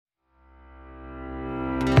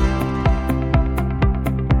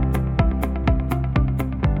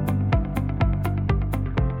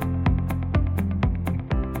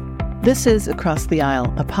This is Across the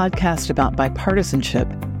Aisle, a podcast about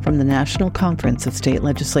bipartisanship from the National Conference of State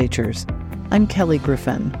Legislatures. I'm Kelly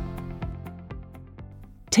Griffin.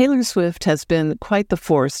 Taylor Swift has been quite the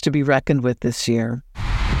force to be reckoned with this year.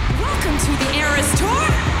 Welcome to the Eras Tour!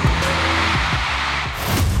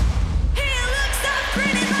 Hey, it looks so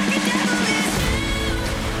pretty like a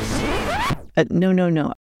devil is...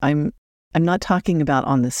 No. I'm not talking about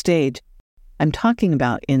on the stage. I'm talking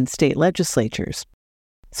about in state legislatures.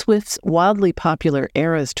 Swift's wildly popular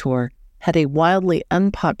Eras Tour had a wildly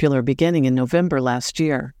unpopular beginning in November last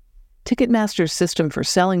year. Ticketmaster's system for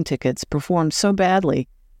selling tickets performed so badly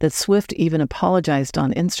that Swift even apologized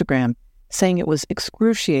on Instagram, saying it was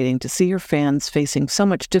excruciating to see her fans facing so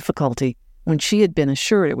much difficulty when she had been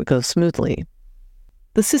assured it would go smoothly.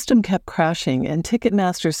 The system kept crashing, and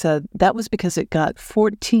Ticketmaster said that was because it got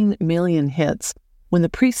 14 million hits when the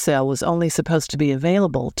pre-sale was only supposed to be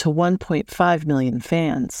available to 1.5 million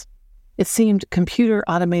fans. It seemed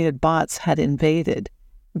computer-automated bots had invaded.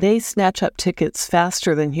 They snatch up tickets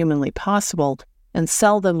faster than humanly possible and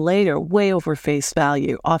sell them later way over face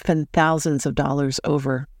value, often thousands of dollars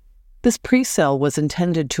over. This pre-sale was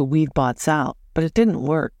intended to weed bots out, but it didn't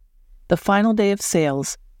work. The final day of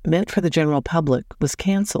sales, meant for the general public, was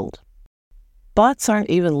canceled. Bots aren't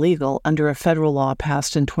even legal under a federal law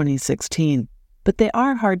passed in 2016. But they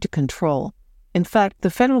are hard to control. In fact, the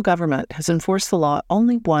federal government has enforced the law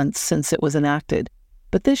only once since it was enacted.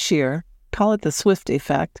 But this year, call it the Swift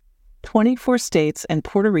effect, 24 states and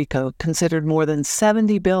Puerto Rico considered more than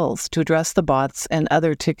 70 bills to address the bots and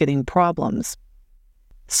other ticketing problems.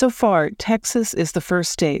 So far, Texas is the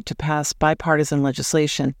first state to pass bipartisan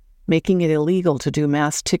legislation, making it illegal to do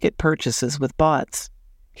mass ticket purchases with bots.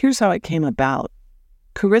 Here's how it came about.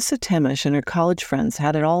 Carissa Temish and her college friends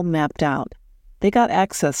had it all mapped out. They got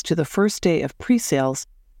access to the first day of pre-sales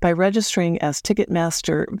by registering as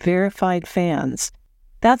Ticketmaster verified fans.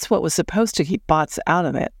 That's what was supposed to keep bots out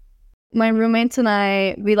of it. My roommates and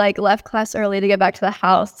I, we left class early to get back to the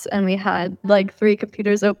house, and we had 3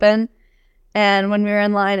 computers open. And when we were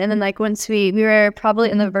in line, and then once we were probably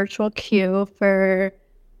in the virtual queue for,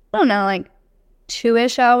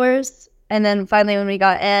 2-ish hours. And then finally when we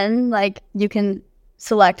got in, you can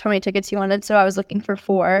select how many tickets you wanted. So I was looking for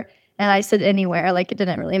 4. And I said anywhere, it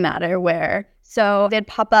didn't really matter where. So they'd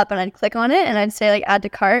pop up and I'd click on it and I'd say add to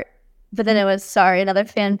cart. But then it was, sorry, another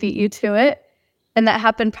fan beat you to it. And that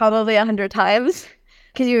happened probably 100 times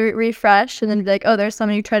because you refresh and then be oh, there's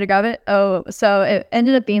someone who tried to grab it. Oh, so it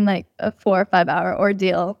ended up being a 4 or 5 hour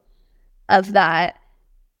ordeal of that.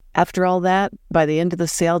 After all that, by the end of the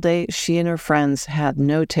sale day, she and her friends had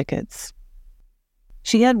no tickets.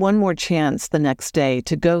 She had one more chance the next day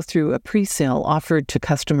to go through a pre-sale offered to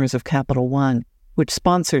customers of Capital One, which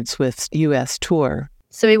sponsored Swift's U.S. tour.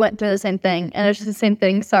 So we went through the same thing, and it was just the same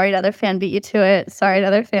thing. Sorry, another fan beat you to it. Sorry,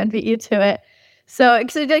 another fan beat you to it. So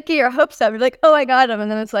you get your hopes up. You're oh, I got him. And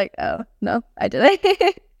then it's oh, no, I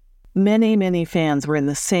didn't. Many fans were in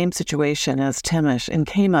the same situation as Temish and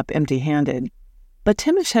came up empty-handed. But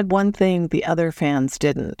Temish had one thing the other fans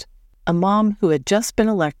didn't. A mom who had just been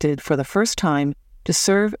elected for the first time to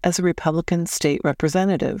serve as a Republican state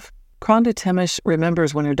representative. Kronda Temish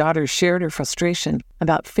remembers when her daughter shared her frustration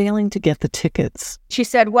about failing to get the tickets. She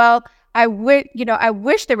said, well, I wish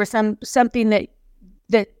there was something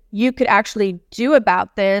that you could actually do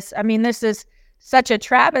about this. I mean, this is such a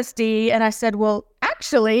travesty. And I said, well,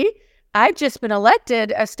 actually, I've just been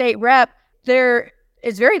elected a state rep. There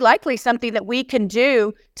is very likely something that we can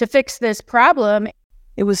do to fix this problem.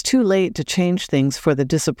 It was too late to change things for the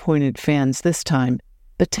disappointed fans this time,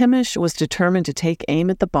 but Temish was determined to take aim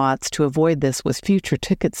at the bots to avoid this with future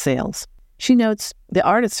ticket sales. She notes the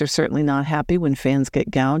artists are certainly not happy when fans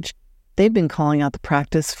get gouged. They've been calling out the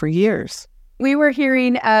practice for years. We were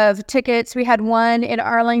hearing of tickets. We had one in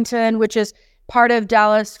Arlington, which is part of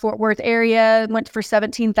Dallas-Fort Worth area, went for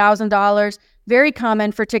 $17,000. Very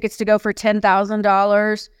common for tickets to go for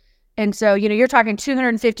 $10,000. And so, you're talking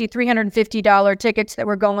 $250, $350 tickets that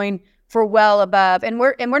were going for well above. And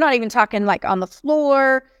we're not even talking on the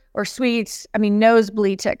floor or suites. I mean,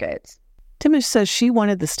 nosebleed tickets. Temish says she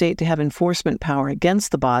wanted the state to have enforcement power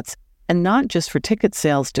against the bots, and not just for ticket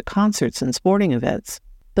sales to concerts and sporting events,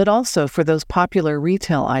 but also for those popular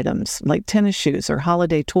retail items like tennis shoes or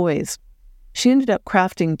holiday toys. She ended up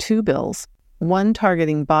crafting 2 bills, one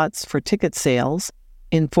targeting bots for ticket sales,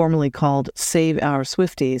 informally called Save Our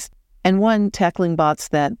Swifties, and one tackling bots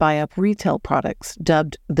that buy up retail products,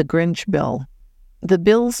 dubbed the Grinch Bill. The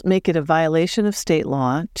bills make it a violation of state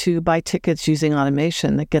law to buy tickets using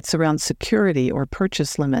automation that gets around security or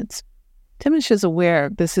purchase limits. Temish is aware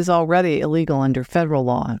this is already illegal under federal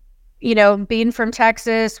law. being from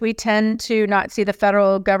Texas, we tend to not see the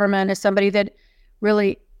federal government as somebody that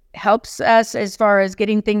really helps us as far as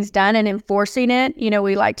getting things done and enforcing it.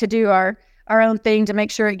 We like to do our own thing to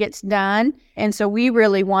make sure it gets done. And so we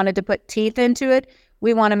really wanted to put teeth into it.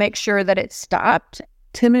 We want to make sure that it stopped.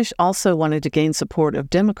 Timish also wanted to gain support of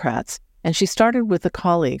Democrats, and she started with a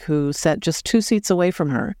colleague who sat just 2 seats away from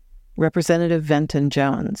her, Representative Venton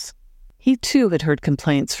Jones. He too had heard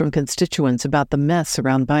complaints from constituents about the mess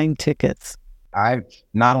around buying tickets. I've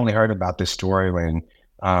not only heard about this story when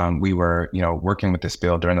we were, working with this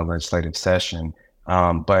bill during the legislative session,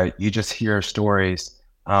 but you just hear stories,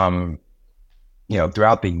 throughout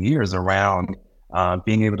the years around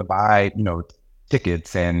being able to buy,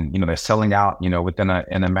 tickets, and they're selling out, in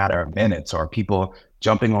a matter of minutes, or people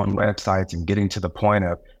jumping on websites and getting to the point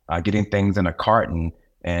of getting things in a carton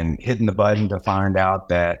and hitting the button to find out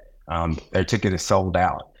that their ticket is sold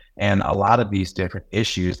out. And a lot of these different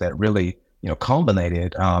issues that really,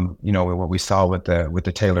 culminated, with what we saw with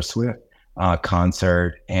the Taylor Swift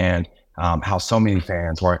concert, and how so many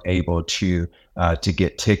fans weren't able to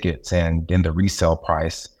get tickets, and then the resale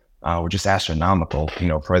price were just astronomical,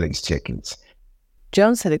 for these tickets.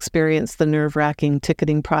 Jones had experienced the nerve-wracking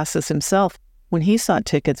ticketing process himself when he sought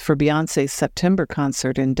tickets for Beyoncé's September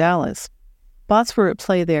concert in Dallas. Bots were at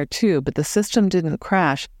play there too, but the system didn't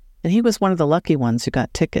crash, and he was one of the lucky ones who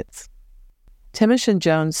got tickets. Timish and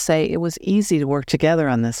Jones say it was easy to work together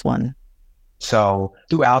on this one. So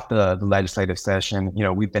throughout the legislative session,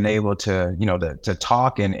 we've been able to, to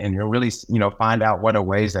talk and really, find out what are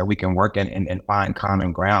ways that we can work and find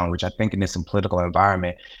common ground, which I think in this political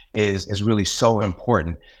environment is really so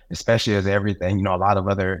important, especially as everything, a lot of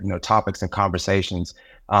other, topics and conversations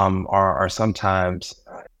are sometimes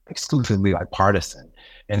exclusively partisan.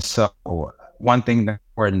 And so one thing that's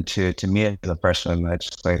important to me as a freshman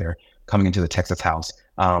legislator coming into the Texas House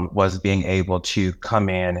was being able to come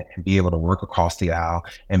in and be able to work across the aisle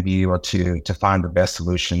and be able to find the best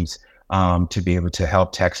solutions to be able to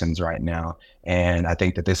help Texans right now. And I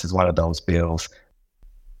think that this is one of those bills.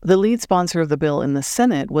 The lead sponsor of the bill in the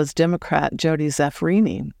Senate was Democrat Jody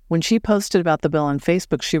Zaffirini. When she posted about the bill on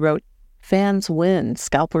Facebook, she wrote, "Fans win,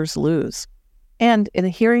 scalpers lose." And in a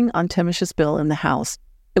hearing on Timish's bill in the House,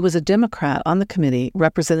 it was a Democrat on the committee,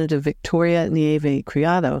 Representative Victoria Nieve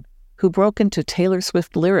Criado, who broke into Taylor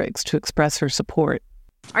Swift lyrics to express her support.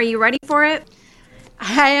 Are you ready for it?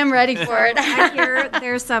 I am ready for it. I hear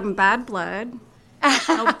there's some bad blood.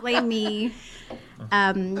 Don't blame me.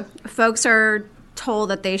 Folks are told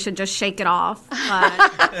that they should just shake it off,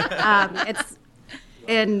 but it's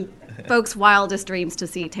in folks' wildest dreams to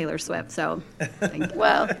see Taylor Swift. So,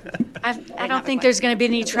 well, I don't think there's going to be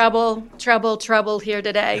any trouble here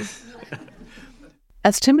today.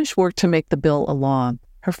 As Timish worked to make the bill a law,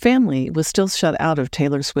 her family was still shut out of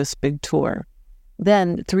Taylor Swift's big tour.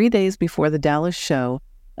 Then, 3 days before the Dallas show,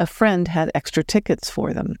 a friend had extra tickets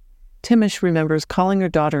for them. Timish remembers calling her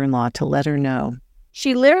daughter-in-law to let her know.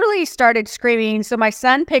 She literally started screaming, so my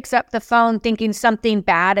son picks up the phone thinking something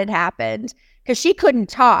bad had happened because she couldn't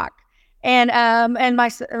talk. And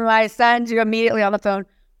my son's immediately on the phone,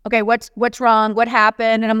 "Okay, what's wrong? What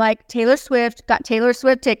happened?" And I'm like, "Taylor Swift got Taylor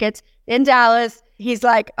Swift tickets in Dallas." He's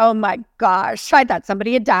like, "Oh my gosh, I thought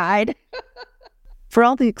somebody had died." For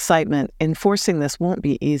all the excitement, enforcing this won't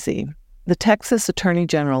be easy. The Texas Attorney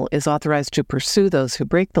General is authorized to pursue those who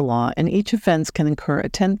break the law, and each offense can incur a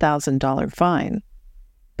 $10,000 fine.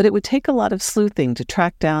 But it would take a lot of sleuthing to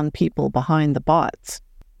track down people behind the bots.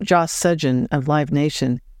 Josh Sudgen of Live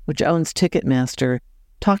Nation, which owns Ticketmaster,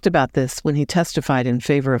 talked about this when he testified in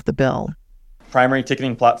favor of the bill. Primary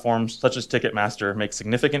ticketing platforms such as Ticketmaster make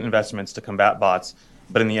significant investments to combat bots,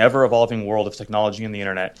 but in the ever-evolving world of technology and the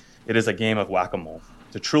internet, it is a game of whack-a-mole.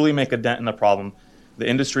 To truly make a dent in the problem, the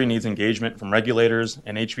industry needs engagement from regulators,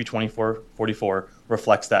 and HB 2444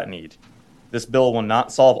 reflects that need. This bill will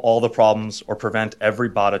not solve all the problems or prevent every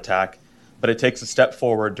bot attack, but it takes a step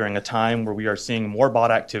forward during a time where we are seeing more bot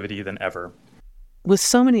activity than ever. With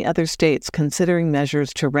so many other states considering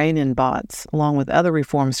measures to rein in bots, along with other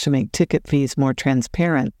reforms to make ticket fees more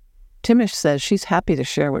transparent, Timish says she's happy to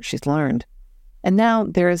share what she's learned. And now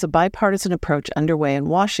there is a bipartisan approach underway in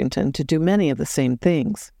Washington to do many of the same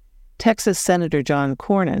things. Texas Senator John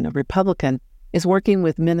Cornyn, a Republican, is working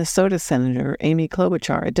with Minnesota Senator Amy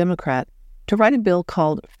Klobuchar, a Democrat, to write a bill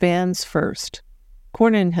called Fans First.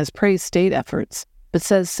 Cornyn has praised state efforts, but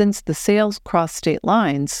says since the sales cross state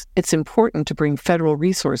lines, it's important to bring federal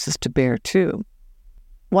resources to bear too.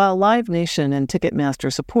 While Live Nation and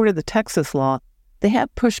Ticketmaster supported the Texas law, they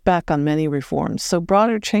have pushed back on many reforms, so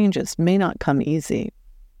broader changes may not come easy.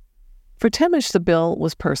 For Timish, the bill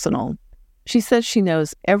was personal. She says she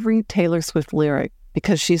knows every Taylor Swift lyric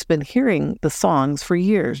because she's been hearing the songs for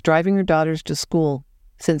years, driving her daughters to school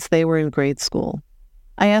since they were in grade school.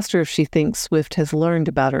 I asked her if she thinks Swift has learned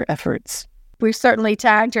about her efforts. We've certainly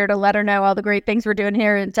tagged her to let her know all the great things we're doing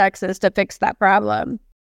here in Texas to fix that problem.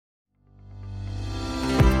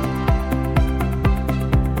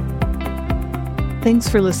 Thanks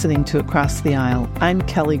for listening to Across the Aisle. I'm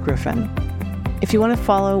Kelly Griffin. If you want to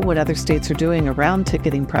follow what other states are doing around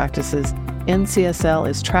ticketing practices, NCSL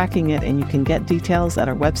is tracking it, and you can get details at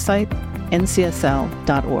our website,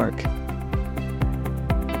 ncsl.org.